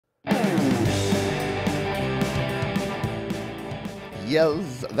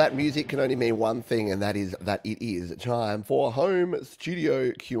Yes, that music can only mean one thing, and that is that it is time for home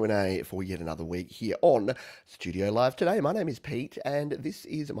studio Q&A for yet another week here on Studio Live Today. My name is Pete, and this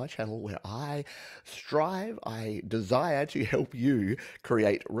is my channel where I desire to help you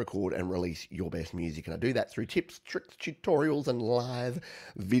create, record, and release your best music. And I do that through tips, tricks, tutorials, and live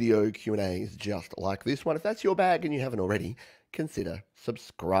video Q&As just like this one. If that's your bag and you haven't already, consider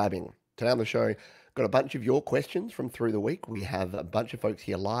subscribing. Today on the show, got a bunch of your questions from through the week. We have a bunch of folks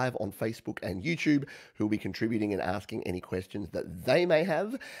here live on Facebook and YouTube who will be contributing and asking any questions that they may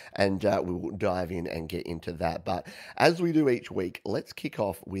have, and we will dive in and get into that. But as we do each week, let's kick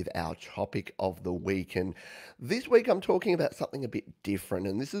off with our topic of the week. And this week I'm talking about something a bit different,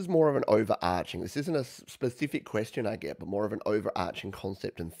 and this is more of an overarching. This isn't a specific question I get, but more of an overarching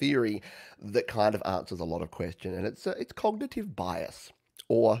concept and theory that kind of answers a lot of questions, and it's cognitive bias,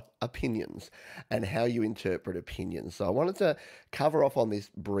 or opinions, and how you interpret opinions. So I wanted to cover off on this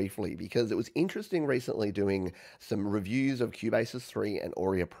briefly because it was interesting recently doing some reviews of Cubase 3 and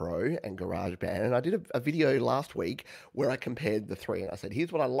Audio Pro and GarageBand. And I did a video last week where I compared the three, and I said,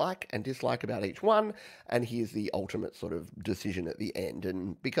 here's what I like and dislike about each one, and here's the ultimate sort of decision at the end.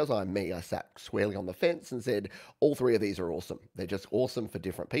 And because I'm me, I sat squarely on the fence and said, all three of these are awesome. They're just awesome for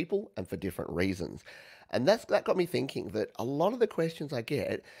different people and for different reasons. And that got me thinking that a lot of the questions I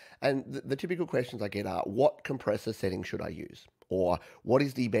get, and the typical questions I get are, what compressor setting should I use? Or what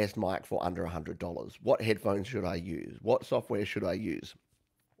is the best mic for under $100? What headphones should I use? What software should I use?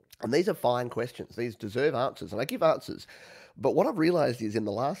 And these are fine questions. These deserve answers, and I give answers. But what I've realized is in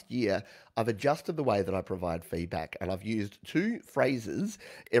the last year, I've adjusted the way that I provide feedback, and I've used two phrases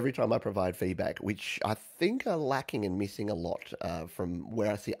every time I provide feedback, which I think are lacking and missing a lot from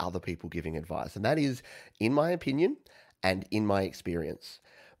where I see other people giving advice. And that is, in my opinion and in my experience.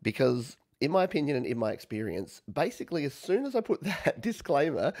 Because in my opinion and in my experience, basically, as soon as I put that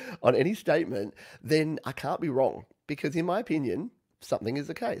disclaimer on any statement, then I can't be wrong. Because in my opinion, something is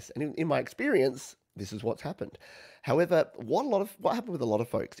the case. And in my experience, this is what's happened. However, what happened with a lot of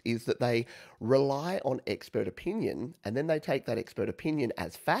folks is that they rely on expert opinion, and then they take that expert opinion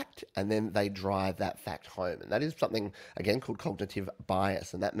as fact, and then they drive that fact home. And that is something, again, called cognitive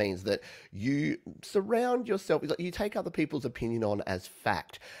bias. And that means that you surround yourself, you take other people's opinion on as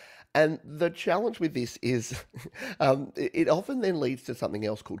fact. And the challenge with this is it often then leads to something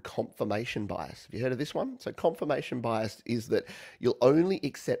else called confirmation bias. Have you heard of this one? So confirmation bias is that you'll only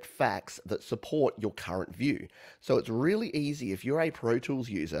accept facts that support your current view. So it's really easy, if you're a Pro Tools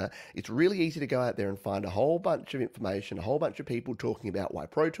user, it's really easy to go out there and find a whole bunch of information, a whole bunch of people talking about why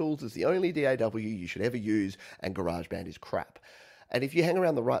Pro Tools is the only DAW you should ever use and GarageBand is crap. And if you hang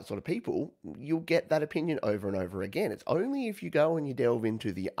around the right sort of people, you'll get that opinion over and over again. It's only if you go and you delve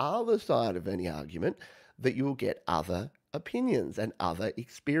into the other side of any argument that you will get other opinions and other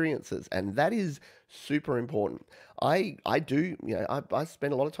experiences. And that is super important. I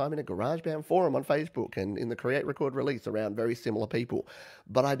spend a lot of time in a GarageBand forum on Facebook and in the Create, Record, Release around very similar people.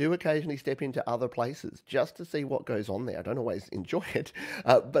 But I do occasionally step into other places just to see what goes on there. I don't always enjoy it,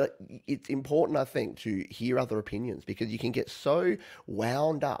 but it's important, I think, to hear other opinions because you can get so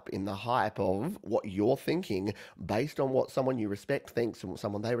wound up in the hype of what you're thinking based on what someone you respect thinks and what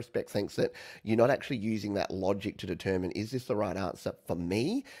someone they respect thinks that you're not actually using that logic to determine, is this the right answer for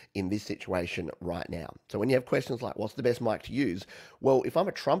me in this situation right now? So when you have questions like, what's the best mic to use? Well, if I'm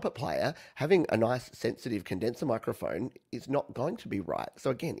a trumpet player, having a nice sensitive condenser microphone is not going to be right.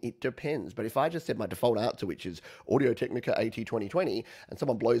 So again, it depends. But if I just said my default answer, which is Audio Technica AT2020, and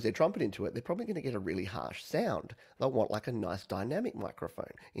someone blows their trumpet into it, they're probably going to get a really harsh sound. They'll want like a nice dynamic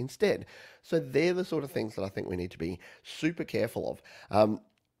microphone instead. So they're the sort of things that I think we need to be super careful of.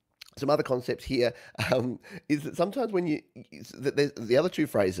 Some other concepts here is that sometimes when the other two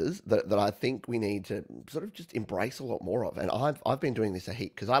phrases that I think we need to sort of just embrace a lot more of, and I've been doing this a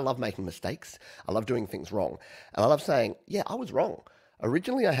heap because I love making mistakes. I love doing things wrong. And I love saying, yeah, I was wrong.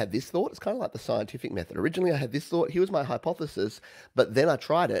 Originally, I had this thought. It's kind of like the scientific method. Originally, I had this thought. Here was my hypothesis, but then I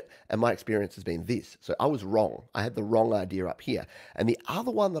tried it, and my experience has been this. So I was wrong. I had the wrong idea up here. And the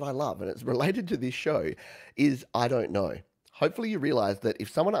other one that I love, and it's related to this show, is I don't know. Hopefully you realize that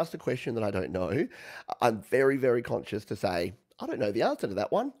if someone asks a question that I don't know, I'm very, very conscious to say, I don't know the answer to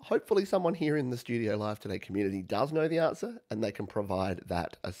that one. Hopefully someone here in the Studio Live Today community does know the answer and they can provide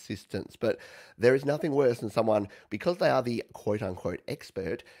that assistance. But there is nothing worse than someone, because they are the quote unquote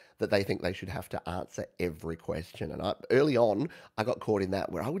expert, that they think they should have to answer every question. And early on, I got caught in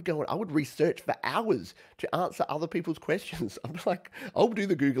that where I would go and I would research for hours to answer other people's questions. I'm like, I'll do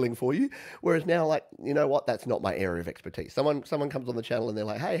the Googling for you. Whereas now, like, you know what? That's not my area of expertise. Someone comes on the channel and they're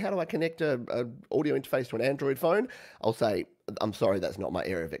like, hey, how do I connect a audio interface to an Android phone? I'll say, I'm sorry, that's not my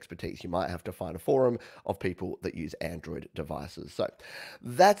area of expertise. You might have to find a forum of people that use Android devices. So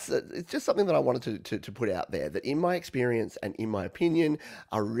that's it's just something that I wanted to put out there, that in my experience and in my opinion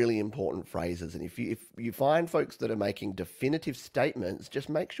are really important phrases. And if you find folks that are making definitive statements, just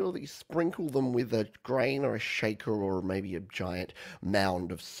make sure that you sprinkle them with a grain or a shaker or maybe a giant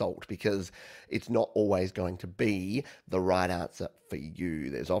mound of salt, because it's not always going to be the right answer for you.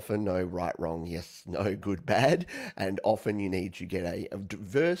 There's often no right, wrong, yes, no, good, bad, and often you need to get a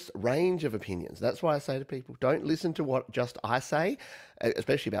diverse range of opinions. That's why I say to people, don't listen to what just I say,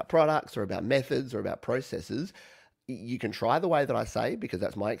 especially about products or about methods or about processes. You can try the way that I say because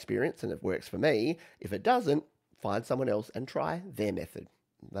that's my experience and it works for me. If it doesn't, find someone else and try their method.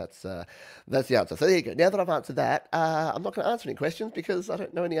 That's the answer. So there you go. Now that I've answered that, I'm not going to answer any questions because I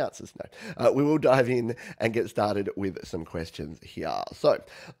don't know any answers. No, we will dive in and get started with some questions here. So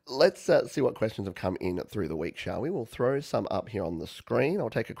let's see what questions have come in through the week, shall we? We'll throw some up here on the screen. I'll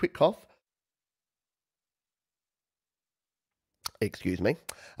take a quick cough. Excuse me,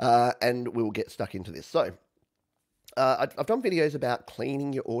 and we'll get stuck into this. So. I've done videos about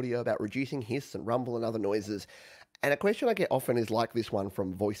cleaning your audio, about reducing hiss and rumble and other noises. And a question I get often is like this one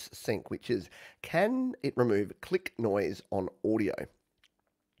from Voice Sync, which is, can it remove click noise on audio?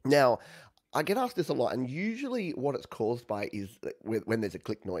 Now, I get asked this a lot, and usually what it's caused by is that when there's a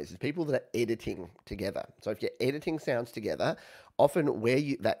click noise, is people that are editing together. So if you're editing sounds together, often where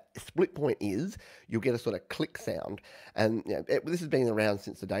that split point is, you'll get a sort of click sound. And this has been around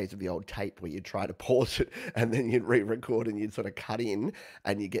since the days of the old tape where you'd try to pause it and then you'd re-record and you'd sort of cut in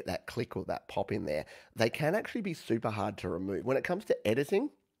and you get that click or that pop in there. They can actually be super hard to remove. When it comes to editing,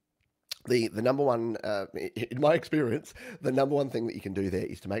 the number one, in my experience, the number one thing that you can do there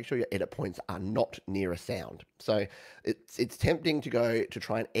is to make sure your edit points are not near a sound. So it's tempting to go to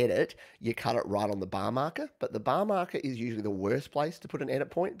try and edit, you cut it right on the bar marker, but the bar marker is usually the worst place to put an edit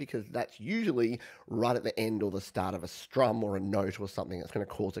point because that's usually right at the end or the start of a strum or a note or something that's going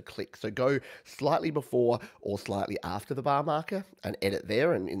to cause a click. So go slightly before or slightly after the bar marker and edit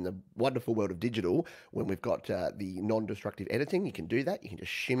there. And in the wonderful world of digital, when we've got the non-destructive editing, you can do that. You can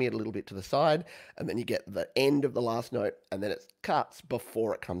just shimmy it a little bit to the side, and then you get the end of the last note, and then it cuts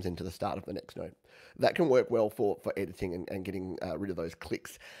before it comes into the start of the next note. That can work well for editing and getting rid of those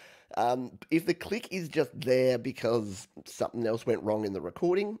clicks. If the click is just there because something else went wrong in the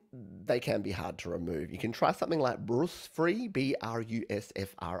recording, they can be hard to remove. You can try something like Brusfri,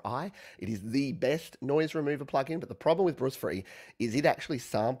 Brusfri. It is the best noise remover plugin, but the problem with Brusfri is it actually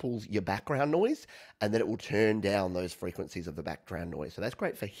samples your background noise and then it will turn down those frequencies of the background noise. So that's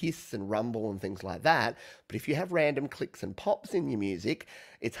great for hiss and rumble and things like that. But if you have random clicks and pops in your music,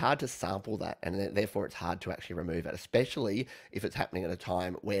 it's hard to sample that, and therefore it's hard to actually remove it, especially if it's happening at a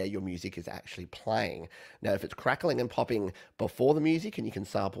time where your music is actually playing. Now, if it's crackling and popping before the music and you can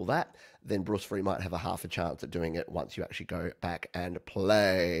sample that, then Brusfri might have a half a chance at doing it once you actually go back and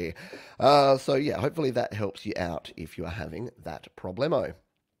play. So yeah, hopefully that helps you out if you are having that problemo.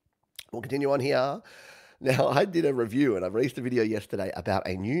 We'll continue on here. Now, I did a review and I released a video yesterday about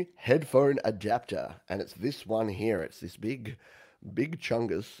a new headphone adapter, and it's this one here. It's this big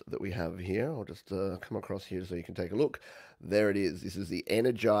chungus that we have here. I'll just come across here so you can take a look. There it is. This is the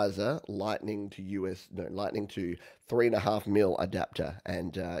Energizer Lightning to 3.5mm adapter,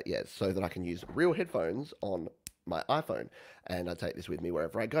 and yeah, so that I can use real headphones on my iPhone, and I take this with me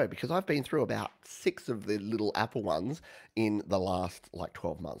wherever I go because I've been through about 6 of the little Apple ones in the last like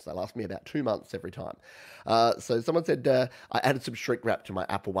 12 months. They last me about 2 months every time. So someone said I added some shrink wrap to my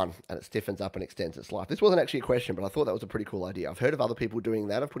Apple one and it stiffens up and extends its life. This wasn't actually a question, but I thought that was a pretty cool idea. I've heard of other people doing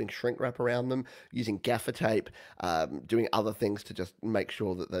that, of putting shrink wrap around them, using gaffer tape, doing other things to just make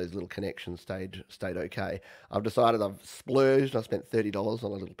sure that those little connections stayed okay. I've decided I've splurged. I spent $30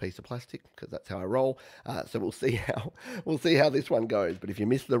 on a little piece of plastic because that's how I roll. So we'll see how this one goes. But if you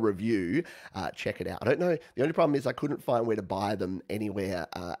missed the review, check it out. I don't know. The only problem is I couldn't find where to buy them anywhere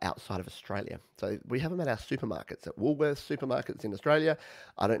outside of Australia. So we have them at our supermarkets, at Woolworths supermarkets in Australia.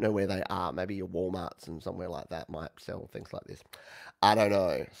 I don't know where they are. Maybe your Walmarts and somewhere like that might sell things like this. I don't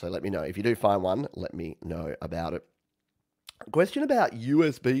know. So let me know. If you do find one, let me know about it. Question about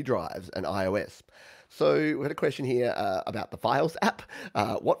USB drives and iOS. So we had a question here about the Files app.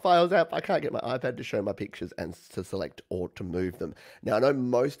 What Files app? I can't get my iPad to show my pictures and to select or to move them. Now, I know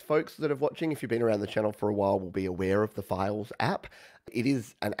most folks that are watching, if you've been around the channel for a while, will be aware of the Files app. It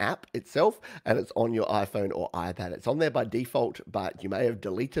is an app itself, and it's on your iPhone or iPad. It's on there by default, but you may have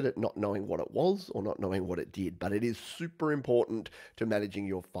deleted it not knowing what it was or not knowing what it did. But it is super important to managing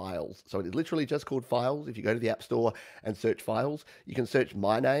your files. So it is literally just called Files. If you go to the App Store and search Files, you can search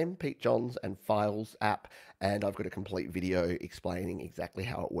my name, Pete Johns, and Files app, and I've got a complete video explaining exactly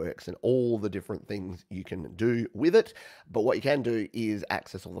how it works and all the different things you can do with it. But what you can do is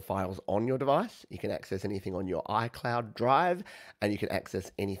access all the files on your device. You can access anything on your iCloud drive, and you can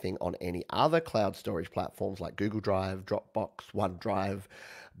access anything on any other cloud storage platforms like Google Drive, Dropbox, OneDrive,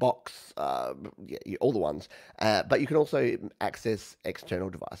 Box, all the ones. But you can also access external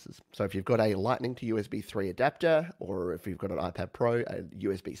devices. So if you've got a Lightning to USB 3 adapter, or if you've got an iPad Pro, a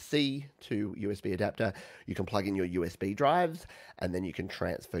USB-C to USB adapter, you can plug in your USB drives, and then you can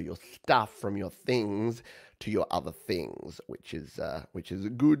transfer your stuff from your things to your other things, which is a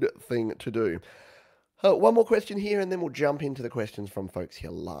good thing to do. One more question here, and then we'll jump into the questions from folks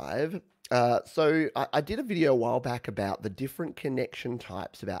here live. I did a video a while back about the different connection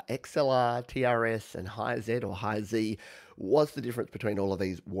types, about XLR, TRS, and Hi-Z or Hi-Z. What's the difference between all of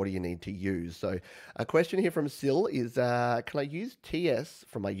these? What do you need to use? So a question here from Sil is, can I use TS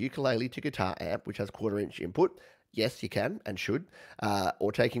from my ukulele to guitar amp, which has 1/4-inch input? Yes, you can and should.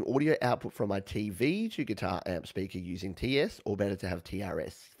 Or taking audio output from my TV to guitar amp speaker using TS, or better to have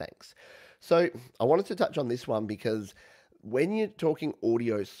TRS? Thanks. So I wanted to touch on this one because when you're talking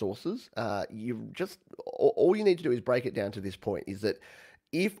audio sources, all you need to do is break it down to this point, is that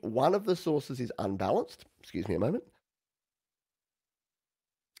if one of the sources is unbalanced, excuse me a moment.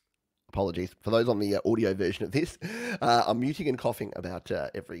 Apologies for those on the audio version of this. I'm muting and coughing about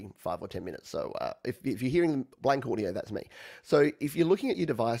every 5 or 10 minutes. So if you're hearing blank audio, that's me. So if you're looking at your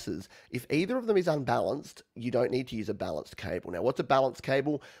devices, if either of them is unbalanced, you don't need to use a balanced cable. Now, what's a balanced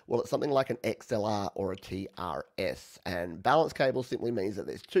cable? Well, it's something like an XLR or a TRS. And balanced cable simply means that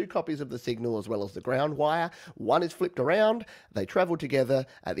there's 2 copies of the signal as well as the ground wire. One is flipped around, they travel together.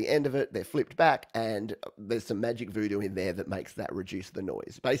 At the end of it, they're flipped back, and there's some magic voodoo in there that makes that reduce the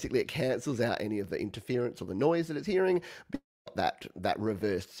noise. Basically, it cancels out any of the interference or the noise that it's hearing, that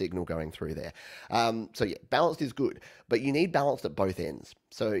reversed signal going through there. So yeah, balanced is good, but you need balanced at both ends.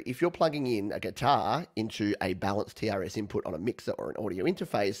 So if you're plugging in a guitar into a balanced TRS input on a mixer or an audio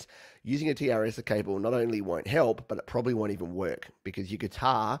interface, using a TRS cable not only won't help, but it probably won't even work, because your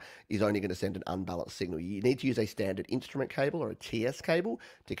guitar is only going to send an unbalanced signal. You need to use a standard instrument cable or a TS cable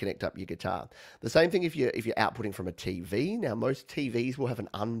to connect up your guitar. The same thing if you're outputting from a TV. Now, most TVs will have an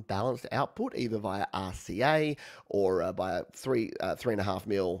unbalanced output, either via RCA or by a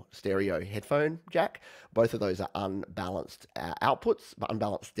 3.5mm stereo headphone jack. Both of those are unbalanced outputs,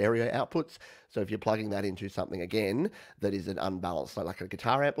 unbalanced stereo outputs. So if you're plugging that into something, again, that is an unbalanced, like a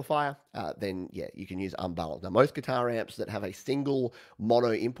guitar amplifier, then yeah, you can use unbalanced. Now, most guitar amps that have a single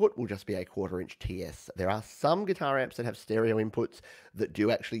mono input will just be a 1/4-inch TS. There are some guitar amps that have stereo inputs that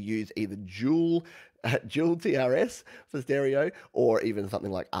do actually use either dual TRS for stereo, or even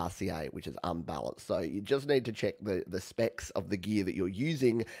something like RCA, which is unbalanced. So you just need to check the specs of the gear that you're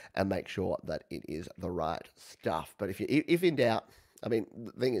using and make sure that it is the right stuff. But if in doubt, I mean,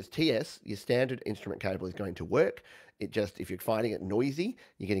 the thing is, TS, your standard instrument cable, is going to work. It just, if you're finding it noisy,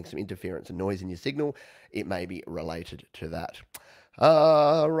 you're getting some interference and noise in your signal, it may be related to that.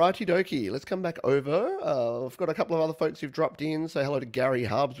 Righty dokie, let's come back over. I've got a couple of other folks who've dropped in. Say hello to Gary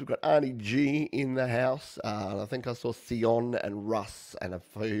Hubbs. We've got Arnie G in the house. I think I saw Sion and Russ and a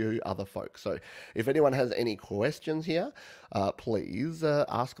few other folks. So if anyone has any questions here, please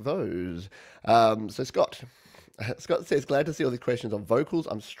ask those. So Scott says, glad to see all these questions on vocals.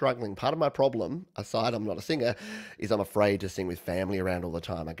 I'm struggling. Part of my problem, aside I'm not a singer, is I'm afraid to sing with family around all the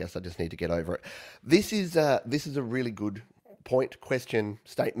time. I guess I just need to get over it. This is a really good point, question,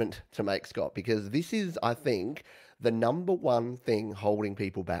 statement to make, Scott, because this is, I think, the number one thing holding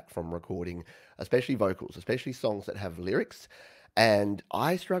people back from recording, especially vocals, especially songs that have lyrics. And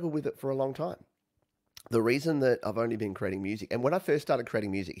I struggled with it for a long time. The reason that I've only been creating music, and when I first started creating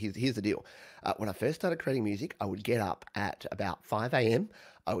music, here's the deal. When I first started creating music, I would get up at about 5 a.m.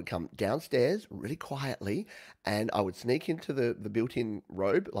 I would come downstairs really quietly, and I would sneak into the built-in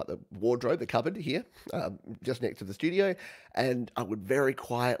robe, like the wardrobe, the cupboard here, just next to the studio, and I would very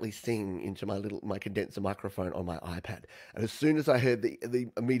quietly sing into my condenser microphone on my iPad. And as soon as I heard the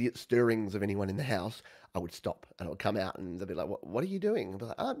immediate stirrings of anyone in the house, I would stop and I would come out, and they'd be like, what are you doing? I'd be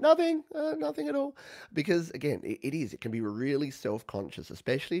like, nothing at all. Because again, it can be really self-conscious,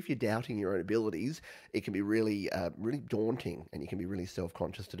 especially if you're doubting your own abilities. It can be really daunting, and you can be really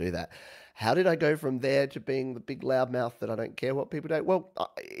self-conscious to do that. How did I go from there to being the big loudmouth that I don't care what people do? Well,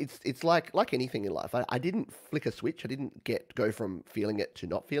 it's like anything in life. I didn't flick a switch. I didn't go from feeling it to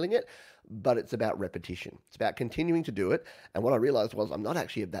not feeling it. But it's about repetition. It's about continuing to do it. And what I realized was I'm not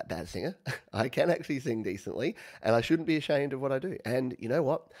actually a that bad singer. I can actually sing decently, and I shouldn't be ashamed of what I do. And you know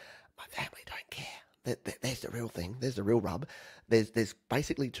what? My family don't care. there's the real thing. There's the real rub. There's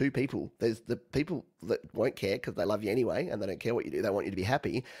basically two people. There's the people that won't care because they love you anyway, and they don't care what you do. They want you to be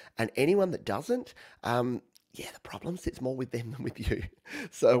happy. And anyone that doesn't, yeah, the problem sits more with them than with you.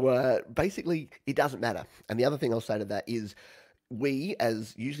 So basically, it doesn't matter. And the other thing I'll say to that is we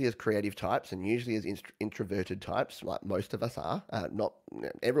as usually as creative types and usually as introverted types, like most of us are, not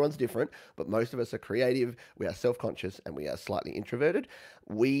everyone's different, but most of us are creative, we are self-conscious, and we are slightly introverted.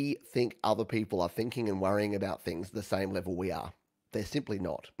 We think other people are thinking and worrying about things the same level we are. They're simply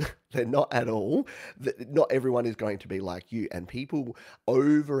not. They're not at all. Not everyone is going to be like you, and people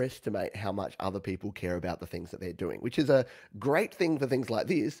overestimate how much other people care about the things that they're doing, which is a great thing for things like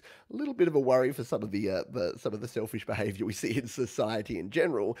this. A little bit of a worry for some of the selfish behaviour we see in society in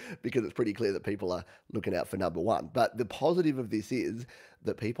general, because it's pretty clear that people are looking out for number one. But the positive of this is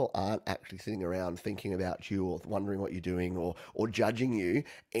that people aren't actually sitting around thinking about you or wondering what you're doing or judging you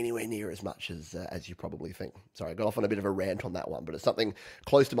anywhere near as much as you probably think. Sorry, I got off on a bit of a rant on that one, but it's something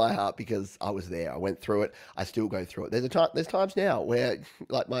close to my heart because I was there. I went through it. I still go through it. There's times now where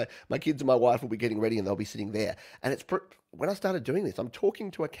like my kids and my wife will be getting ready and they'll be sitting there, and when I started doing this, I'm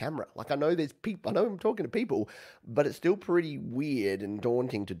talking to a camera. Like I know there's people, I know I'm talking to people, but it's still pretty weird and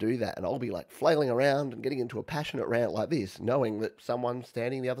daunting to do that. And I'll be like flailing around and getting into a passionate rant like this, knowing that someone's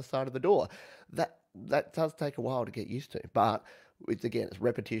standing the other side of the door. That does take a while to get used to, but it's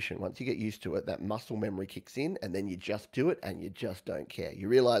repetition. Once you get used to it, that muscle memory kicks in, and then you just do it, and you just don't care. You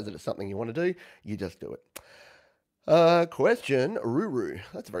realize that it's something you want to do, you just do it. Question, Ruru.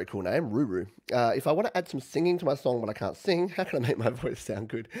 That's a very cool name, Ruru. If I want to add some singing to my song but I can't sing, how can I make my voice sound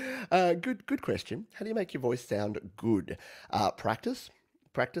good? Good question. How do you make your voice sound good? Practice.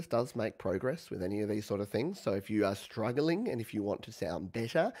 Practice does make progress with any of these sort of things. So if you are struggling and if you want to sound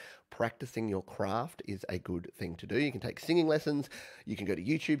better, practicing your craft is a good thing to do. You can take singing lessons. You can go to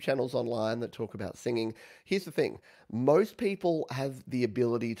YouTube channels online that talk about singing. Here's the thing. Most people have the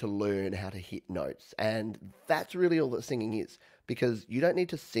ability to learn how to hit notes, and that's really all that singing is. Because you don't need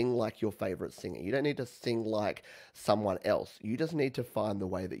to sing like your favorite singer. You don't need to sing like someone else. You just need to find the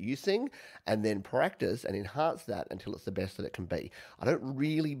way that you sing and then practice and enhance that until it's the best that it can be. I don't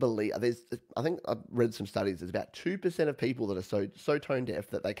really believe I think I've read some studies. There's about 2% of people that are so tone deaf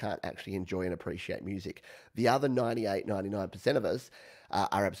that they can't actually enjoy and appreciate music. The other 98, 99% of us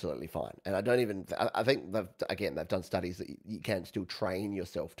are absolutely fine. And I think they've done studies that you can still train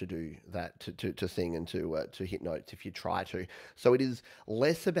yourself to do that, to sing and to hit notes if you try to. So it is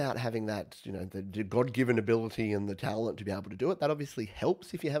less about having that, the God-given ability and the talent to be able to do it. That obviously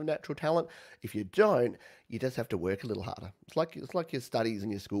helps if you have natural talent. If you don't, you just have to work a little harder. It's like your studies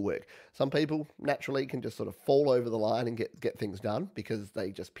and your schoolwork. Some people naturally can just sort of fall over the line and get things done because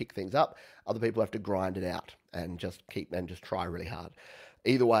they just pick things up. Other people have to grind it out and just try really hard.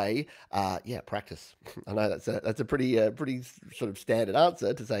 Either way, practice. I know that's a pretty sort of standard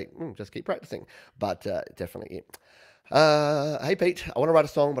answer to say, just keep practicing, but definitely it. Hey Pete, I want to write a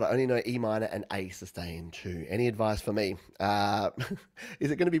song, but I only know E minor and A sustain too. Any advice for me?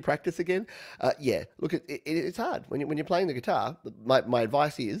 Is it going to be practice again? Yeah. Look, it's hard when you're playing the guitar. My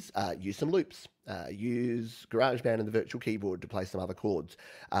advice is use some loops. Use GarageBand and the virtual keyboard to play some other chords.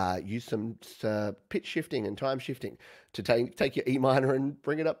 Use some pitch shifting and time shifting to take your E minor and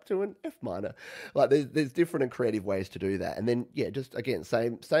bring it up to an F minor. Like there's different and creative ways to do that. And then just again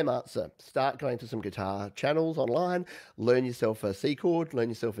same answer. Start going to some guitar channels online. Learn yourself a C chord. Learn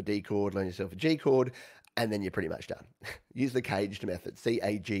yourself a D chord. Learn yourself a G chord. And then you're pretty much done. Use the caged method,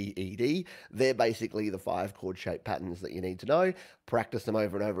 CAGED. They're basically the 5 chord shape patterns that you need to know. Practice them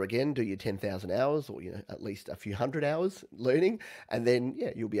over and over again. Do your 10,000 hours or at least a few hundred hours learning. And then,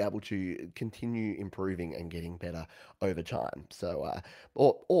 you'll be able to continue improving and getting better over time. So,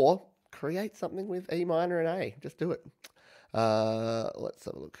 or create something with E minor and A. Just do it. Let's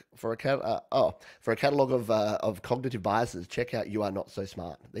have a look for a catalog of cognitive biases. Check out You Are Not So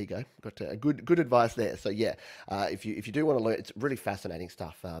Smart. There you go. Got good advice there. So if you do want to learn, it's really fascinating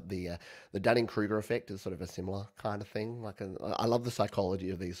stuff. The Dunning-Kruger effect is sort of a similar kind of thing. I love the psychology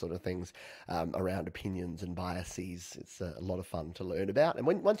of these sort of things around opinions and biases. It's a lot of fun to learn about. And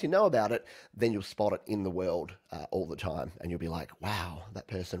once you know about it, then you'll spot it in the world all the time, and you'll be like, wow, that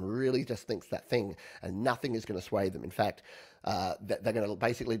person really just thinks that thing, and nothing is going to sway them. In fact, they're going to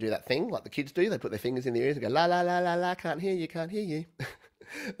basically do that thing like the kids do. They put their fingers in their ears and go, la, la, la, la, la, can't hear you, can't hear you.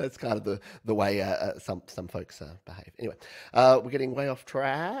 That's kind of the way some folks behave. Anyway, we're getting way off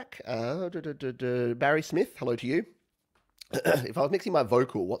track. Barry Smith, hello to you. If I was mixing my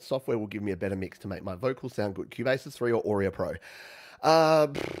vocal, what software will give me a better mix to make my vocals sound good? Cubase 3 or Audio Pro?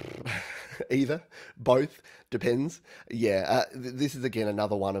 Either, both, depends. Yeah, this is again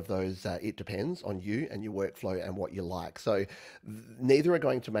another one of those. It depends on you and your workflow and what you like. So neither are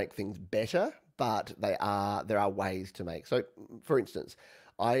going to make things better, but there are ways to make. So, for instance,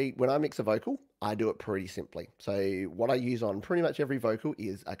 I when I mix a vocal, I do it pretty simply. So what I use on pretty much every vocal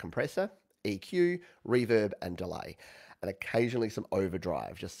is a compressor, EQ, reverb, and delay, and occasionally some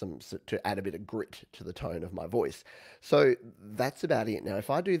overdrive, just to add a bit of grit to the tone of my voice. So that's about it. Now, if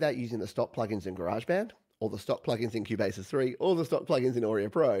I do that using the stock plugins in GarageBand, or the stock plugins in Cubase 3, or the stock plugins in Audio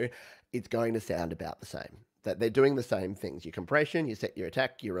Pro, it's going to sound about the same. That they're doing the same things. Your compression, you set your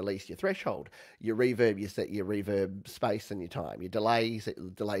attack, you release your threshold. Your reverb, you set your reverb space and your time. Your delay, you set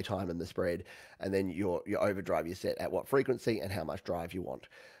the delay time and the spread. And then your overdrive, you set at what frequency and how much drive you want.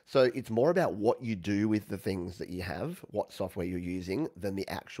 So it's more about what you do with the things that you have, what software you're using, than the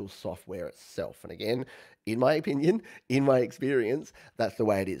actual software itself. And again, in my opinion, in my experience, that's the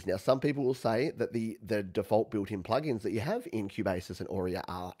way it is. Now, some people will say that the default built-in plugins that you have in Cubase and Auria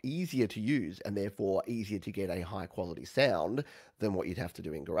are easier to use and therefore easier to get a high-quality sound than what you'd have to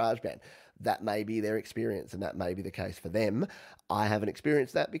do in GarageBand. That may be their experience and that may be the case for them. I haven't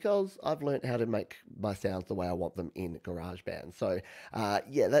experienced that because I've learned how to make my sounds the way I want them in GarageBand. So,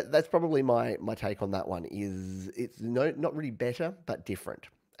 yeah, that's probably my take on that one. Is it's not really better, but different.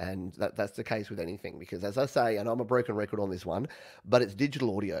 And that's the case with anything because, as I say, and I'm a broken record on this one, but it's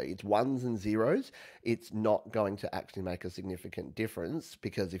digital audio. It's ones and zeros. It's not going to actually make a significant difference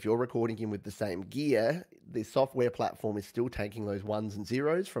because if you're recording in with the same gear, the software platform is still taking those ones and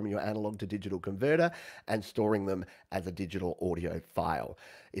zeros from your analog to digital converter and storing them as a digital audio file.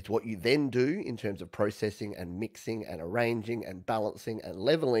 It's what you then do in terms of processing and mixing and arranging and balancing and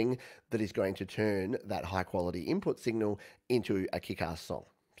leveling that is going to turn that high quality input signal into a kick-ass song.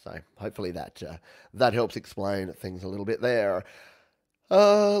 So hopefully that helps explain things a little bit there.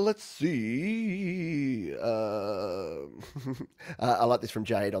 Let's see. I like this from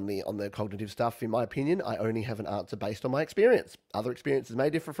Jade on the cognitive stuff. In my opinion, I only have an answer based on my experience. Other experiences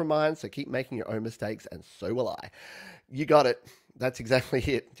may differ from mine, so keep making your own mistakes, and so will I. You got it. That's exactly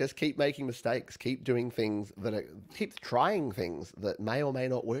it. Just keep making mistakes. Keep doing things keep trying things that may or may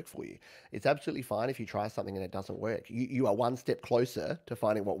not work for you. It's absolutely fine if you try something and it doesn't work. You are one step closer to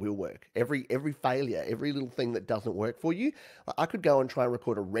finding what will work. Every failure, every little thing that doesn't work for you, I could go and try and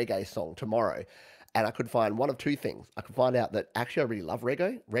record a reggae song tomorrow. And I could find one of two things. I could find out that actually I really love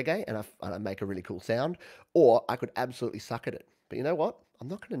reggae, and I make a really cool sound, or I could absolutely suck at it. But you know what? I'm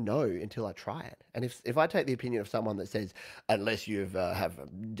not going to know until I try it. And if I take the opinion of someone that says, unless you have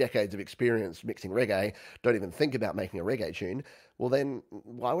decades of experience mixing reggae, don't even think about making a reggae tune, well then,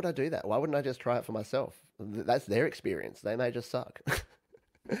 why would I do that? Why wouldn't I just try it for myself? That's their experience. They may just suck.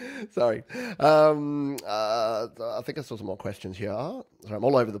 Sorry. I think I saw some more questions here. Sorry, I'm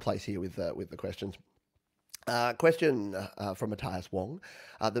all over the place here with the questions. Question from Matthias Wong.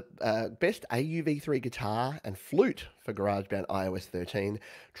 The best AUV3 guitar and flute for GarageBand iOS 13,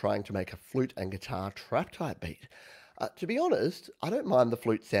 trying to make a flute and guitar trap type beat. To be honest, I don't mind the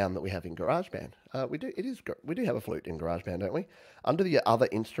flute sound that we have in GarageBand. We do have a flute in GarageBand, don't we? Under the other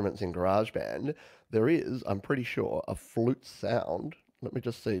instruments in GarageBand, there is, I'm pretty sure, a flute sound. Let me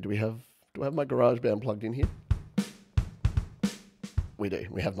just see. Do I have my GarageBand plugged in here? We do.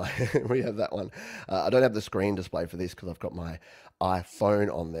 We have we have that one. I don't have the screen display for this because I've got my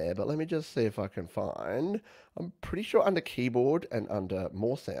iPhone on there. But let me just see if I can find. I'm pretty sure under keyboard and under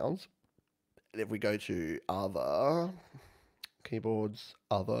more sounds. If we go to other keyboards,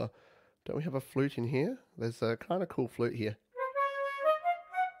 don't we have a flute in here? There's a kind of cool flute here.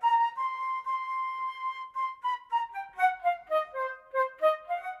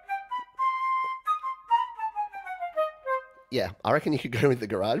 Yeah, I reckon you could go with the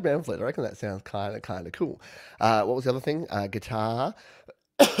GarageBand flute. I reckon that sounds kind of cool. What was the other thing? Guitar.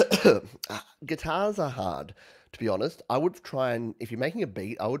 Guitars are hard, to be honest. I would try and, if you're making a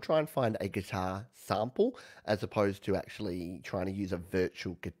beat, I would try and find a guitar sample as opposed to actually trying to use a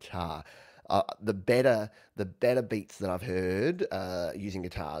virtual guitar. The better beats that I've heard using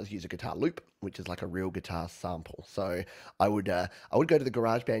guitars use a guitar loop, which is like a real guitar sample. So I would go to the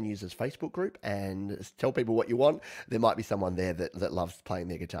GarageBand users Facebook group and tell people what you want. There might be someone there that loves playing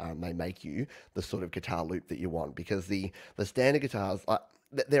their guitar and they make you the sort of guitar loop that you want, because the standard guitars,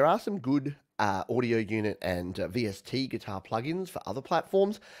 there are some good audio unit and VST guitar plugins for other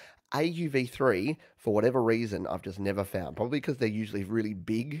platforms. AUV3, for whatever reason, I've just never found. Probably because they're usually really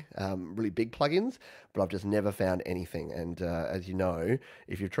big plugins, but I've just never found anything. And as you know,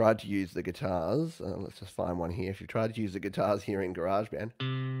 if you've tried to use the guitars, let's just find one here. If you've tried to use the guitars here in GarageBand,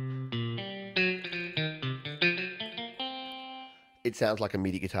 it sounds like a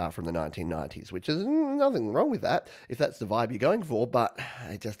MIDI guitar from the 1990s, which is nothing wrong with that if that's the vibe you're going for, but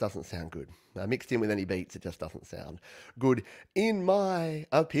it just doesn't sound good. Mixed in with any beats, it just doesn't sound good, in my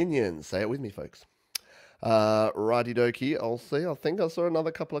opinion. Say it with me, folks. Righty dokie, I'll see. I think I saw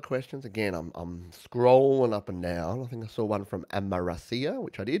another couple of questions. Again, I'm scrolling up and down. I think I saw one from Amaracia,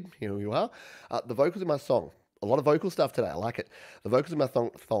 which I did. Here you are. The vocals in my song. A lot of vocal stuff today. I like it. The vocals in my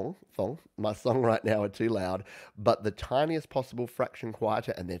my song right now are too loud, but the tiniest possible fraction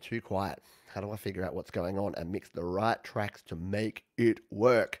quieter, and they're too quiet. How do I figure out what's going on and mix the right tracks to make it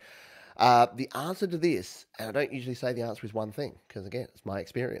work? The answer to this, and I don't usually say the answer is one thing because again, it's my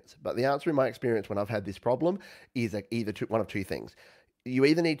experience. But the answer in my experience when I've had this problem is either one of two things. You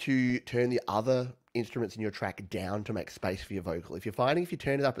either need to turn the other instruments in your track down to make space for your vocal. If you're finding if you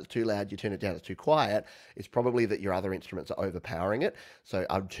turn it up, it's too loud, you turn it down, it's too quiet, it's probably that your other instruments are overpowering it. So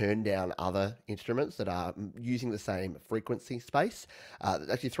I'd turn down other instruments that are using the same frequency space.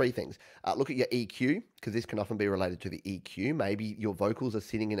 Actually, three things. Look at your EQ, because this can often be related to the EQ. Maybe your vocals are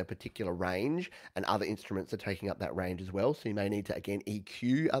sitting in a particular range and other instruments are taking up that range as well. So you may need to, again,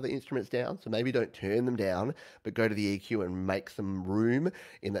 EQ other instruments down. So maybe don't turn them down, but go to the EQ and make some room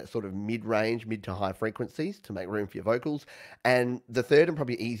in that sort of mid-range, mid to high frequencies to make room for your vocals. And the third and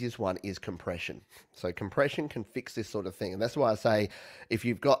probably easiest one is compression. So compression can fix this sort of thing. And that's why I say if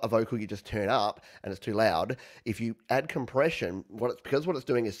you've got a vocal you just turn up and it's too loud, if you add compression, because what it's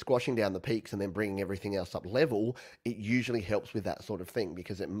doing is squashing down the peaks and then bringing everything else up level, it usually helps with that sort of thing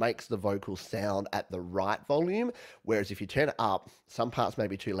because it makes the vocal sound at the right volume. Whereas if you turn it up, some parts may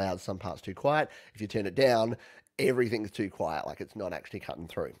be too loud, some parts too quiet. If you turn it down, everything's too quiet, like it's not actually cutting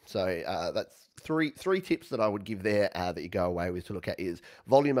through. So that's three tips that I would give there that you go away with to look at is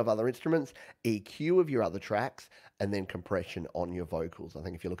volume of other instruments, EQ of your other tracks, and then compression on your vocals. I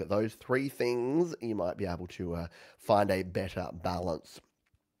think if you look at those three things, you might be able to find a better balance.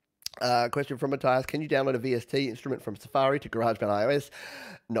 Question from Matthias, can you download a VST instrument from Safari to GarageBand iOS?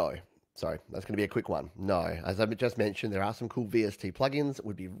 No. Sorry, that's going to be a quick one. No, as I just mentioned, there are some cool VST plugins. It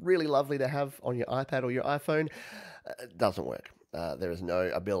would be really lovely to have on your iPad or your iPhone. It doesn't work. There is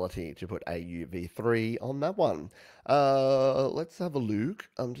no ability to put AUV3 on that one. Let's have a look.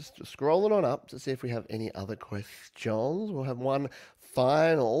 I'm just scrolling on up to see if we have any other questions. We'll have one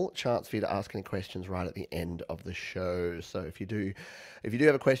final chance for you to ask any questions right at the end of the show. So if you do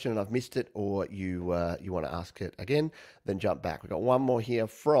have a question and I've missed it, or you want to ask it again, then jump back. We've got one more here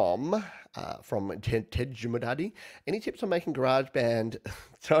from Ted Jumadadi. Any tips on making GarageBand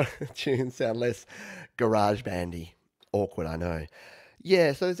tunes sound less GarageBandy? Awkward, I know.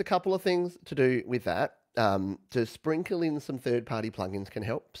 Yeah, so there's a couple of things to do with that. To sprinkle in some third-party plugins can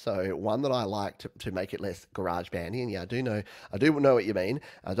help. So one that I like to make it less GarageBandy, and yeah, I do know what you mean.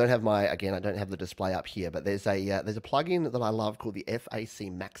 I don't have the display up here, but there's a plugin that I love called the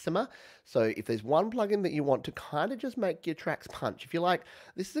FAC Maxima. So if there's one plugin that you want to kind of just make your tracks punch, if you're like,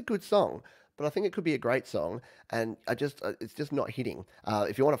 this is a good song, but I think it could be a great song, and it's just not hitting.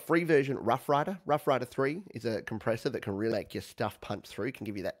 If you want a free version, Rough Rider 3 is a compressor that can really make your stuff punch through, can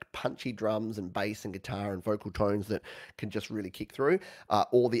give you that punchy drums and bass and guitar and vocal tones that can just really kick through,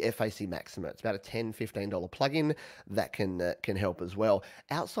 or the FAC Maxima. It's about a $10, $15 plugin that can help as well.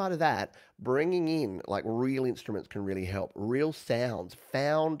 Outside of that, bringing in like real instruments can really help. Real sounds,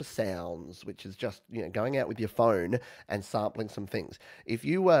 found sounds, which is just going out with your phone and sampling some things. If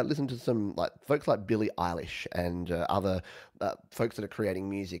you listen to some like folks like Billie Eilish and other folks that are creating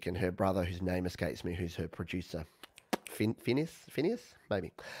music, and her brother, whose name escapes me, who's her producer, Phineas,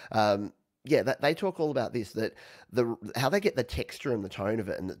 maybe. Yeah, they talk all about this, that how they get the texture and the tone of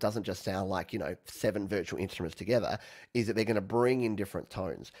it, and it doesn't just sound like 7 virtual instruments together, is that they're going to bring in different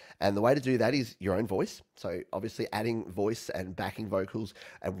tones. And the way to do that is your own voice. So obviously adding voice and backing vocals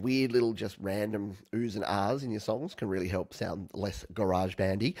and weird little just random oohs and ahs in your songs can really help sound less garage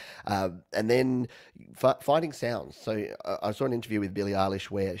bandy. And then finding sounds. So I saw an interview with Billie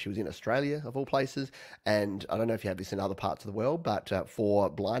Eilish where she was in Australia, of all places, and I don't know if you have this in other parts of the world, but for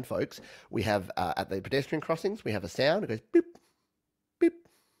blind folks, we have at the pedestrian crossings, we have a sound. It goes beep, beep,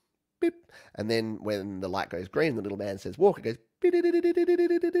 beep. And then when the light goes green, the little man says walk, it goes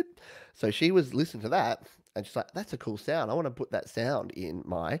beep. So she was listening to that and she's like, that's a cool sound. I want to put that sound in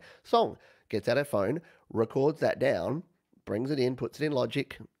my song. Gets out her phone, records that down, brings it in, puts it in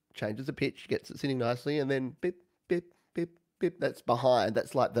Logic, changes the pitch, gets it sitting nicely, and then beep, beep, beep, beep that's behind.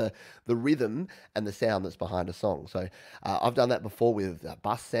 That's like the rhythm and the sound that's behind a song. So I've done that before with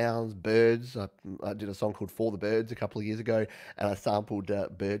bus sounds, birds. I did a song called For the Birds a couple of years ago, and I sampled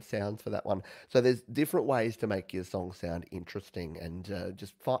bird sounds for that one. So there's different ways to make your song sound interesting, and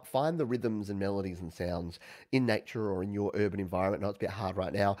just find the rhythms and melodies and sounds in nature or in your urban environment. I know it's a bit hard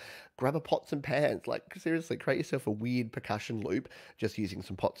right now. Grab a pots and pans. Like, seriously, create yourself a weird percussion loop just using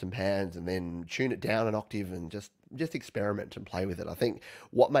some pots and pans, and then tune it down an octave and just experiment and play with it. I think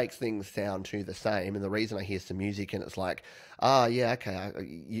what makes things sound to the same, and the reason I hear some music and it's like, yeah, okay,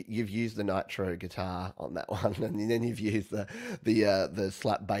 you've used the nitro guitar on that one, and then you've used the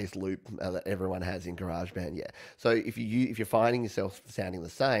slap bass loop that everyone has in GarageBand. Yeah, so if you're finding yourself sounding the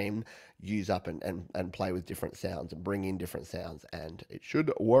same, use up and play with different sounds and bring in different sounds, and it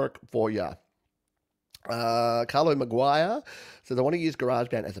should work for you. Carlo Maguire says, I want to use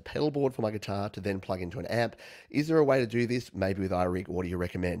GarageBand as a pedal board for my guitar to then plug into an amp. Is there a way to do this? Maybe with iRig. What do you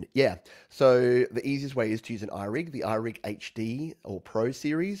recommend? Yeah. So the easiest way is to use an iRig, the iRig HD or Pro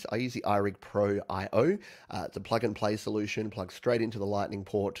series. I use the iRig Pro IO. It's a plug and play solution, plugs straight into the Lightning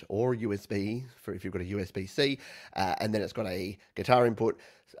port or USB for if you've got a USB-C. And then it's got a guitar input,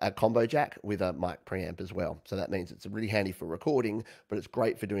 a combo jack with a mic preamp as well. So that means it's really handy for recording, but it's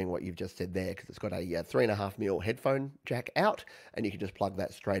great for doing what you've just said there because it's got a 3.5mm headphone jack out, and you can just plug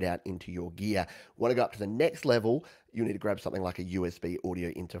that straight out into your gear. Want to go up to the next level, you need to grab something like a USB audio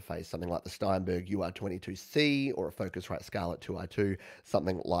interface, something like the Steinberg UR22C or a Focusrite Scarlett 2i2,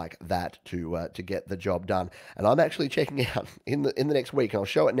 something like that to get the job done. And I'm actually checking out in the next week, and I'll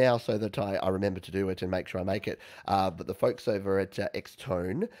show it now so that I remember to do it and make sure I make it. But the folks over at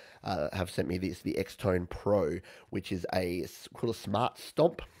Xtone have sent me the Xtone Pro, which is called a Smart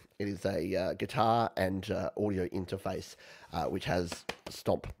Stomp. It is a guitar and audio interface, which has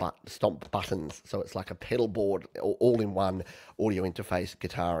stomp buttons. So it's like a pedal board, all-in-one audio interface,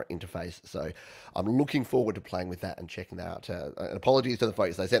 guitar interface. So I'm looking forward to playing with that and checking that out. And apologies to the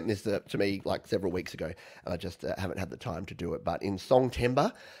folks. They sent this to me like several weeks ago, and I just haven't had the time to do it. But in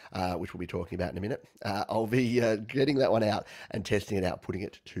Songtember, which we'll be talking about in a minute, I'll be getting that one out and testing it out, putting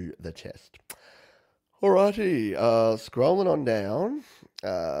it to the test. Alrighty, scrolling on down.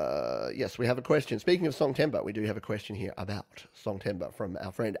 Yes, we have a question. Speaking of Songtember, we do have a question here about Songtember from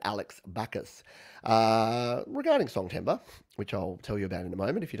our friend Alex Bacchus. Regarding Songtember, which I'll tell you about in a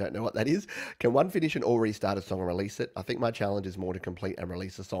moment if you don't know what that is. Can one finish an or restart a song and release it? I think my challenge is more to complete and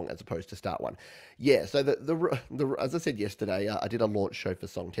release a song as opposed to start one. Yeah, so as I said yesterday, I did a launch show for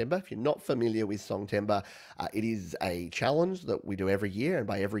Songtember. If you're not familiar with Songtember, it is a challenge that we do every year, and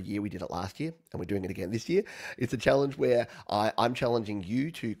by every year we did it last year, and we're doing it again this year. It's a challenge where I'm challenging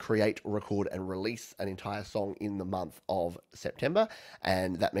you to create, record, and release an entire song in the month of September,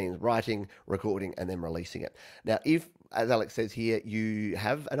 and that means writing, recording, and then releasing it. Now, if, as Alex says here, you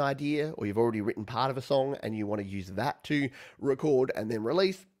have an idea or you've already written part of a song and you want to use that to record and then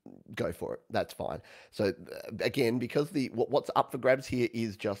release, go for it. That's fine. So again, because what's up for grabs here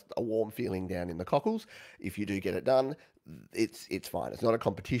is just a warm feeling down in the cockles. If you do get it done, it's fine. It's not a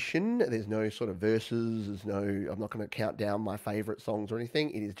competition. There's no sort of verses. I'm not going to count down my favorite songs or anything.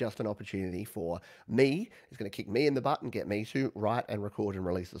 It is just an opportunity for me. It's going to kick me in the butt and get me to write and record and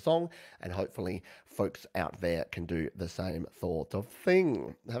release the song. And hopefully folks out there can do the same sort of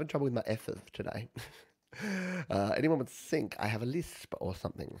thing. I'm having trouble with my F's today. Anyone would think I have a lisp or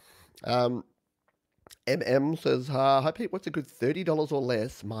something. MM says, hi Pete, what's a good $30 or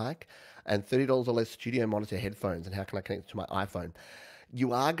less mic and $30 or less studio monitor headphones, and how can I connect it to my iPhone?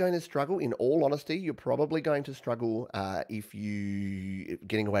 You are going to struggle, in all honesty. You're probably going to struggle if you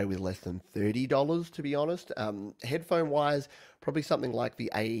getting away with less than $30, to be honest. Headphone wise, probably something like the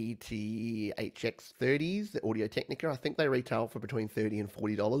AT-HX30s, the Audio Technica. I think they retail for between $30 and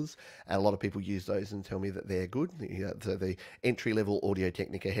 $40, and a lot of people use those and tell me that they're good. The entry-level Audio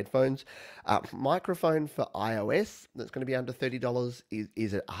Technica headphones. Microphone for iOS that's going to be under $30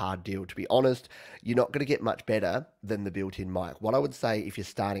 is a hard deal, to be honest. You're not going to get much better than the built-in mic. What I would say if you're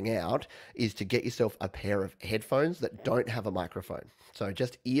starting out is to get yourself a pair of headphones that don't have a microphone. So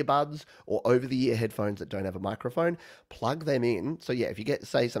just earbuds or over-the-ear headphones that don't have a microphone, plug them in. So yeah, if you get,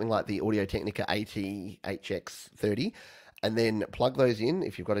 say, something like the Audio Technica AT-HX30, and then plug those in.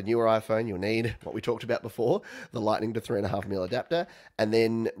 If you've got a newer iPhone, you'll need what we talked about before, the Lightning to 3.5mm adapter, and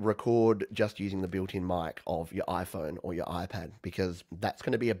then record just using the built-in mic of your iPhone or your iPad, because that's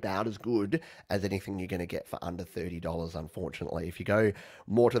going to be about as good as anything you're going to get for under $30, unfortunately. If you go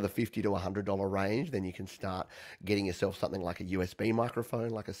more to the $50 to $100 range, then you can start getting yourself something like a USB microphone,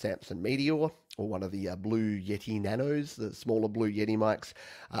 like a Samson Meteor, or one of the Blue Yeti Nanos, the smaller Blue Yeti mics.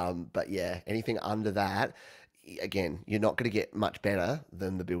 But yeah, anything under that, again, you're not going to get much better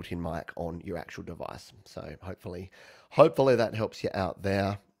than the built-in mic on your actual device. So hopefully that helps you out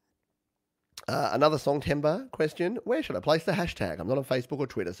there. Another Songtember question. Where should I place the hashtag? I'm not on Facebook or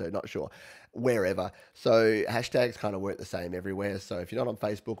Twitter, so not sure. Wherever. So hashtags kind of work the same everywhere. So if you're not on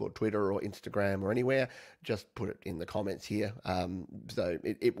Facebook or Twitter or Instagram or anywhere, just put it in the comments here. So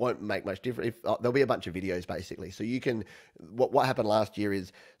it won't make much difference. There'll be a bunch of videos basically. So you can, what happened last year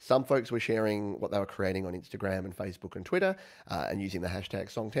is some folks were sharing what they were creating on Instagram and Facebook and Twitter and using the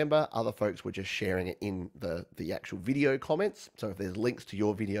hashtag Songtember. Other folks were just sharing it in the actual video comments. So if there's links to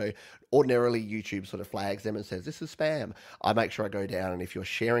your video, ordinarily YouTube sort of flags them and says, this is spam. I make sure I go down, and if you're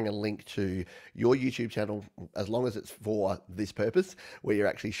sharing a link to your YouTube channel, as long as it's for this purpose, where you're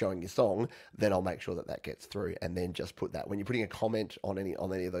actually showing your song, then I'll make sure that that gets through, and then just put that, when you're putting a comment on any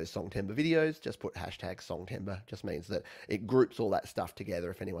of those Songtember videos, just put hashtag Songtember. Just means that it groups all that stuff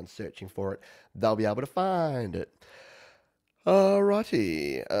together. If anyone's searching for it, they'll be able to find it.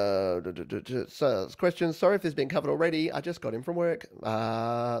 Alrighty. So question. Sorry if this has been covered already. I just got in from work.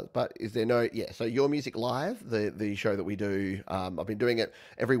 But is there no? Yeah. So Your Music Live, the show that we do. I've been doing it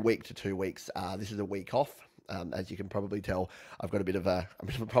every week to 2 weeks. This is a week off. As you can probably tell, I've got a bit of a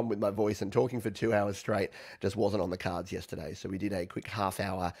problem with my voice, and talking for 2 hours straight just wasn't on the cards yesterday. So we did a quick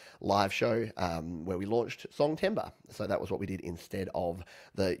half-hour live show where we launched Songtember. So that was what we did instead of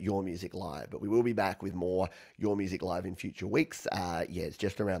the Your Music Live. But we will be back with more Your Music Live in future weeks. Yeah, it's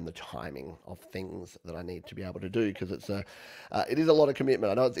just around the timing of things that I need to be able to do, because it is a lot of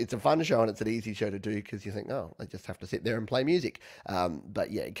commitment. I know it's a fun show and it's an easy show to do, because you think, oh, I just have to sit there and play music. But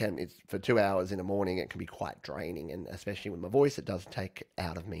yeah, it's for 2 hours in the morning. It can be quite draining, and especially with my voice, it does take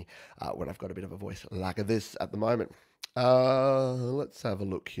out of me when I've got a bit of a voice like this at the moment. Let's have a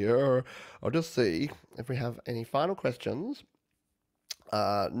look here. I'll just see if we have any final questions.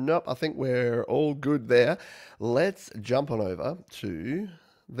 Nope, I think we're all good there. Let's jump on over to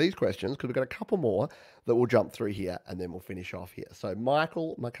these questions, because we've got a couple more that we'll jump through here, and then we'll finish off here. So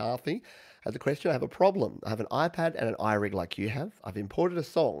Michael McCarthy has a question. I have a problem. I have an iPad and an iRig like you have. I've imported a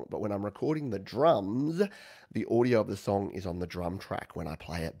song, but when I'm recording the drums, the audio of the song is on the drum track when I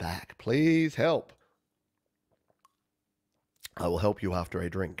play it back. Please help. I will help you after a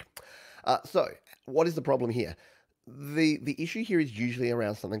drink. So what is the problem here? The issue here is usually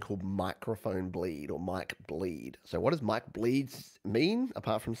around something called microphone bleed or mic bleed. So what does mic bleed mean,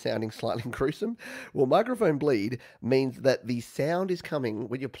 apart from sounding slightly gruesome? Well, microphone bleed means that the sound is coming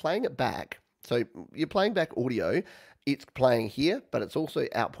when you're playing it back. So you're playing back audio, it's playing here, but it's also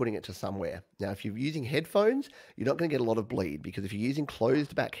outputting it to somewhere. Now, if you're using headphones, you're not going to get a lot of bleed, because if you're using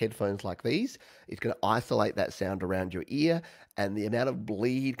closed back headphones like these, it's going to isolate that sound around your ear, and the amount of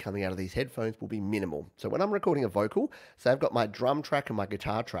bleed coming out of these headphones will be minimal. So when I'm recording a vocal, say I've got my drum track and my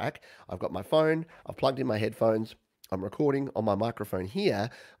guitar track, I've got my phone, I've plugged in my headphones, I'm recording on my microphone here,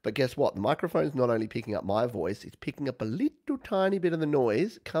 but guess what? The microphone's not only picking up my voice, it's picking up a little tiny bit of the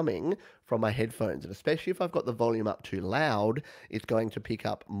noise coming from my headphones. And especially if I've got the volume up too loud, it's going to pick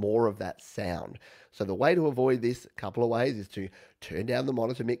up more of that sound. So the way to avoid this, a couple of ways, is to turn down the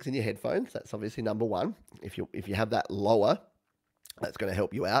monitor mix in your headphones. That's obviously number one. If you have that lower, that's going to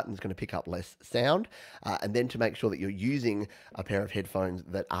help you out, and it's going to pick up less sound. And then to make sure that you're using a pair of headphones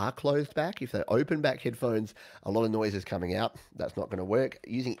that are closed back. If they're open back headphones, a lot of noise is coming out. That's not going to work.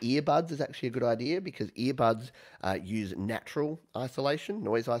 Using earbuds is actually a good idea, because earbuds use natural isolation,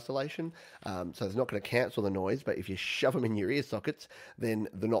 noise isolation. So it's not going to cancel the noise, but if you shove them in your ear sockets, then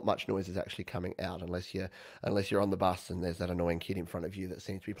not much noise is actually coming out, unless you're on the bus and there's that annoying kid in front of you that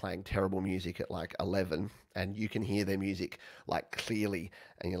seems to be playing terrible music at like 11, and you can hear their music like clearly,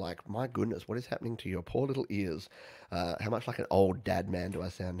 and you're like, my goodness, what is happening to your poor little ears? How much like an old dad man do I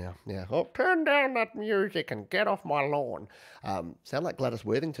sound now? Yeah. Oh, turn down that music and get off my lawn. Sound like Gladys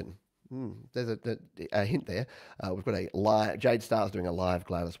Worthington. There's a hint there. We've got a live, Jade Starr's doing a live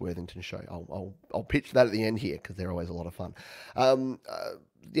Gladys Worthington show. I'll pitch that at the end here, because they're always a lot of fun.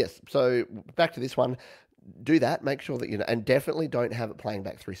 Yes. So back to this one. Do that. Make sure that and definitely don't have it playing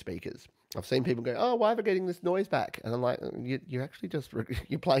back through speakers. I've seen people go, oh, why are we getting this noise back? And I'm like, you're actually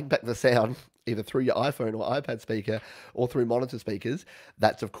you're playing back the sound either through your iPhone or iPad speaker or through monitor speakers.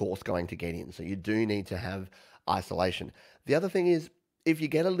 That's, of course, going to get in. So you do need to have isolation. The other thing is, if you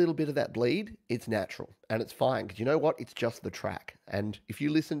get a little bit of that bleed, it's natural and it's fine, because you know what? It's just the track. And if you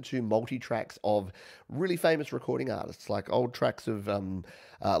listen to multi-tracks of really famous recording artists, like old tracks of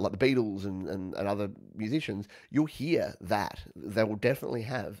like the Beatles and other musicians, you'll hear that. They will definitely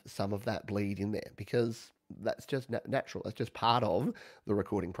have some of that bleed in there, because that's just natural. That's just part of the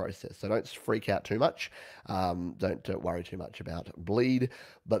recording process. So don't freak out too much. Don't worry too much about bleed,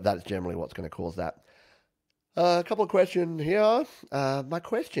 but that's generally what's going to cause that. A couple of questions here. My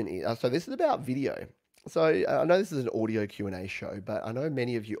question is, so this is about video. So I know this is an audio Q&A show, but I know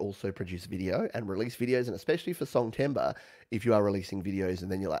many of you also produce video and release videos, and especially for Songtember, if you are releasing videos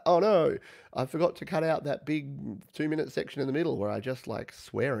and then you're like, oh no, I forgot to cut out that big 2 minute section in the middle where I just like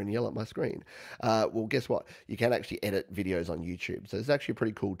swear and yell at my screen. Well, guess what? You can actually edit videos on YouTube. So it's actually a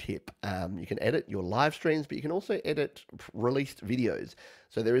pretty cool tip. You can edit your live streams, but you can also edit released videos.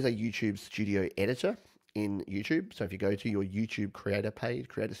 So there is a YouTube Studio editor in YouTube. So if you go to your YouTube creator page,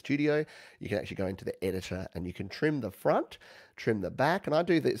 Creator Studio, you can actually go into the editor and you can trim the front, trim the back. And I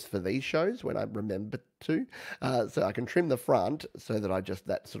do this for these shows when I remember to. So I can trim the front so that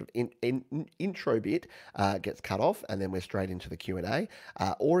that sort of intro bit gets cut off and then we're straight into the Q&A.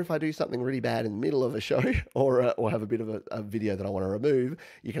 Or if I do something really bad in the middle of a show or have a bit of a video that I want to remove,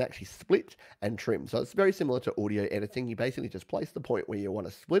 you can actually split and trim. So it's very similar to audio editing. You basically just place the point where you want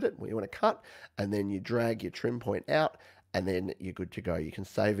to split it, where you want to cut, and then you drag your trim point out, and then you're good to go. You can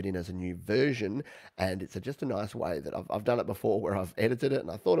save it in as a new version, and it's just a nice way that I've done it before where I've edited it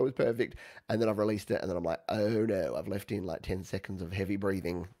and I thought it was perfect, and then I've released it, and then I'm like, oh no, I've left in like 10 seconds of heavy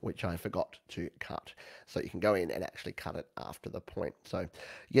breathing, which I forgot to cut. So you can go in and actually cut it after the point. So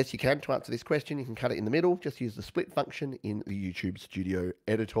yes, you can. To answer this question, you can cut it in the middle. Just use the split function in the YouTube Studio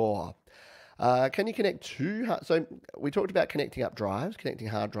Editor. Can you connect so we talked about connecting up drives, connecting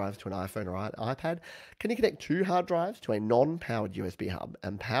hard drives to an iPhone or iPad. Can you connect two hard drives to a non-powered USB hub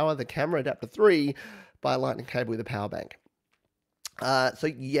and power the camera adapter 3 by a lightning cable with a power bank? So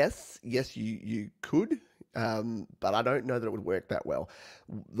yes, you could, but I don't know that it would work that well.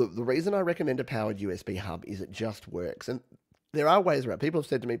 The reason I recommend a powered USB hub is it just works. And there are ways around. People have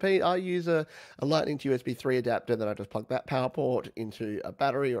said to me, Pete, I use a Lightning to USB 3 adapter, then I just plug that power port into a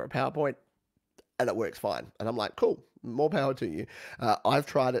battery or a PowerPoint, and it works fine. And I'm like, cool, more power to you. I've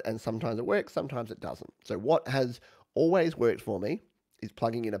tried it, and sometimes it works, sometimes it doesn't. So what has always worked for me is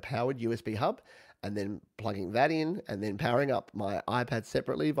plugging in a powered USB hub and then plugging that in and then powering up my iPad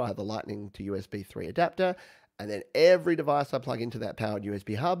separately via the Lightning to USB 3 adapter. And then every device I plug into that powered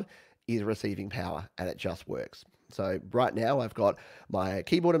USB hub is receiving power, and it just works. So right now I've got my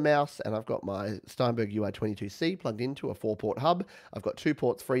keyboard and mouse, and I've got my Steinberg UI22C plugged into a 4-port hub. I've got 2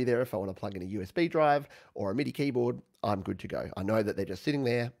 ports free there if I want to plug in a USB drive or a MIDI keyboard. I'm good to go. I know that they're just sitting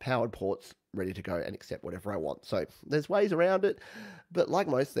there, powered ports, ready to go and accept whatever I want. So there's ways around it, but like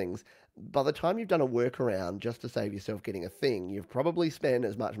most things, by the time you've done a workaround just to save yourself getting a thing, you've probably spent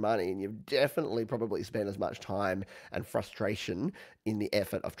as much money, and you've definitely probably spent as much time and frustration in the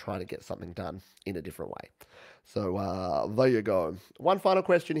effort of trying to get something done in a different way. So there you go. One final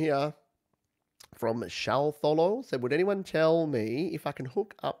question here from Shaltholo said, would anyone tell me if I can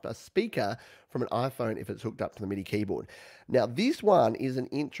hook up a speaker from an iPhone if it's hooked up to the MIDI keyboard? Now, this one is an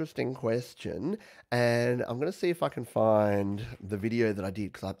interesting question, and I'm going to see if I can find the video that I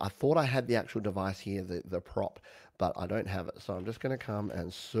did, because I thought I had the actual device here, the prop, but I don't have it. So I'm just going to come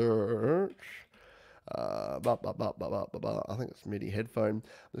and search. I think it's MIDI headphone.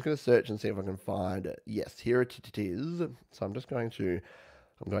 I'm just going to search and see if I can find it. Yes, here it is. So I'm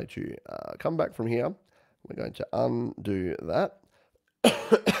going to come back from here. We're going to undo that.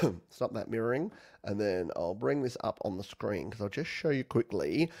 Stop that mirroring, and then I'll bring this up on the screen because I'll just show you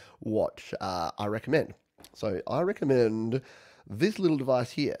quickly what I recommend. So I recommend this little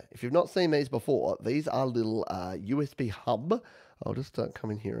device here. If you've not seen these before, these are little USB hub. I'll just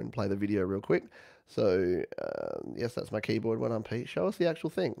come in here and play the video real quick. So yes, that's my keyboard when I'm Pete. Show us the actual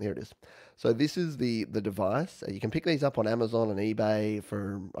thing. There it is. So this is the device. You can pick these up on Amazon and eBay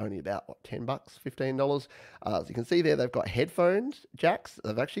for only about what, $10, $15. So you can see there they've got headphones jacks.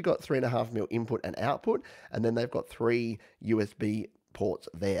 They've actually got 3.5mm input and output, and then they've got 3 USB ports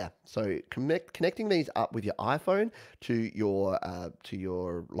there. So connecting these up with your iPhone to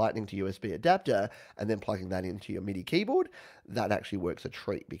your Lightning to USB adapter, and then plugging that into your MIDI keyboard, that actually works a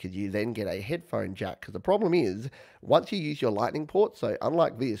treat, because you then get a headphone jack. Because the problem is, once you use your Lightning port, so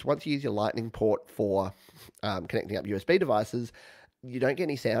unlike this, once you use your Lightning port for connecting up USB devices, you don't get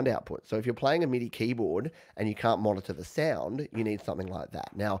any sound output. So if you're playing a MIDI keyboard and you can't monitor the sound, you need something like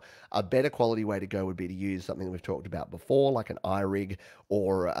that. Now, a better quality way to go would be to use something we've talked about before, like an iRig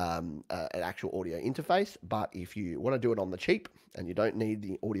or an actual audio interface. But if you want to do it on the cheap and you don't need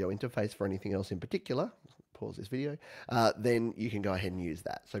the audio interface for anything else in particular, pause this video, then you can go ahead and use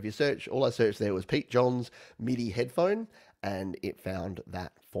that. So if you search, all I searched there was Pete Johns MIDI headphone, and it found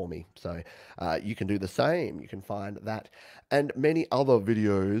that for me. So you can do the same. You can find that and many other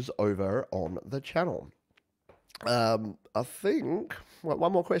videos over on the channel. I think, well,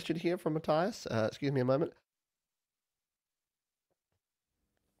 one more question here from Matthias. Excuse me a moment.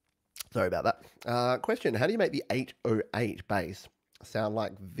 Sorry about that. Question: how do you make the 808 bass sound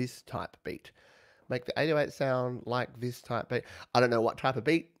like this type beat? Make the 808 sound like this type beat. I don't know what type of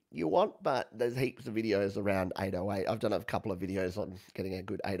beat you want, but there's heaps of videos around 808. I've done a couple of videos on getting a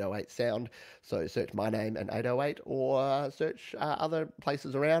good 808 sound. So search my name and 808, or search other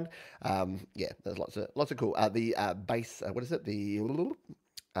places around. Yeah, there's lots of cool. The bass, what is it? The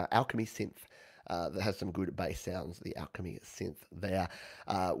Alchemy synth. That has some good bass sounds, the Alchemy synth there,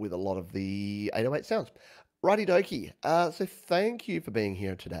 with a lot of the 808 sounds. Righty dokie. So thank you for being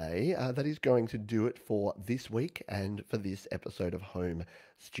here today. That is going to do it for this week and for this episode of Home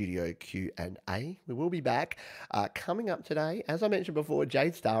Studio Q&A. We will be back coming up today. As I mentioned before,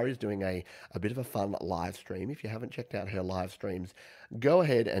 Jade Star is doing a bit of a fun live stream. If you haven't checked out her live streams, go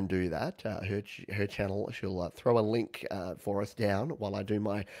ahead and do that. Her channel, she'll throw a link for us down while I do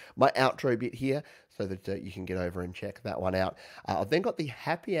my outro bit here, so that you can get over and check that one out. I've then got the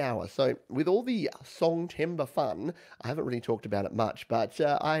happy hour. So with all the Song Timber fun, I haven't really talked about it much, but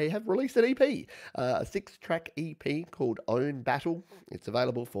I have released an EP, a 6-track EP called Own Battle. It's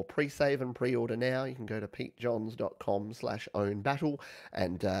available for pre-save and pre-order now. You can go to petejohns.com/ownbattle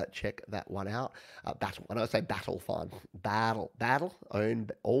and check that one out. Battle. When I say battle, fine. Battle. Own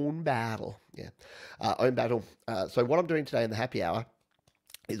battle. Yeah. Own battle. So what I'm doing today in the happy hour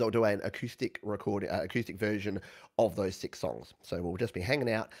is I'll do an acoustic version of those 6 songs. So we'll just be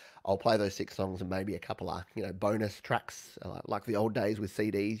hanging out. I'll play those 6 songs and maybe a couple of, bonus tracks, like the old days with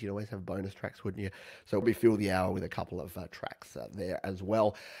CDs. You'd always have bonus tracks, wouldn't you? So we'll be fill the hour with a couple of tracks there as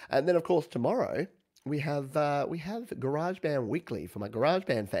well. And then, of course, tomorrow we have GarageBand Weekly for my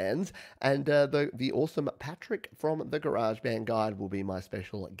GarageBand fans, and the awesome Patrick from the GarageBand Guide will be my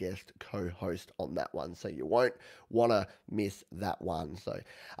special guest co-host on that one, so you won't want to miss that one. So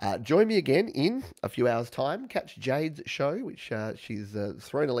join me again in a few hours' time. Catch Jade's show, which she's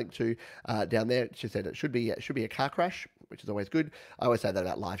thrown a link to down there. She said it should be a car crash, which is always good. I always say that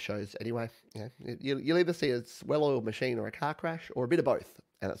about live shows anyway. You'll either see a well-oiled machine or a car crash, or a bit of both,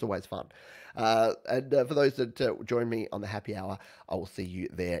 and it's always fun. And for those that join me on the happy hour, I will see you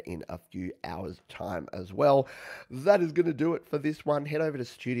there in a few hours' time as well. That is going to do it for this one. Head over to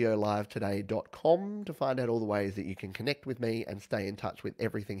studiolivetoday.com to find out all the ways that you can connect with me and stay in touch with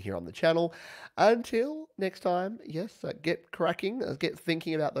everything here on the channel. Until next time, yes, get cracking, get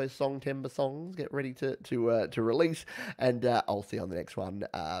thinking about those Song Timber songs, get ready to release, and I'll see you on the next one.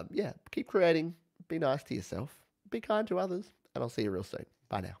 Yeah, keep creating, be nice to yourself, be kind to others, and I'll see you real soon.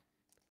 Bye now.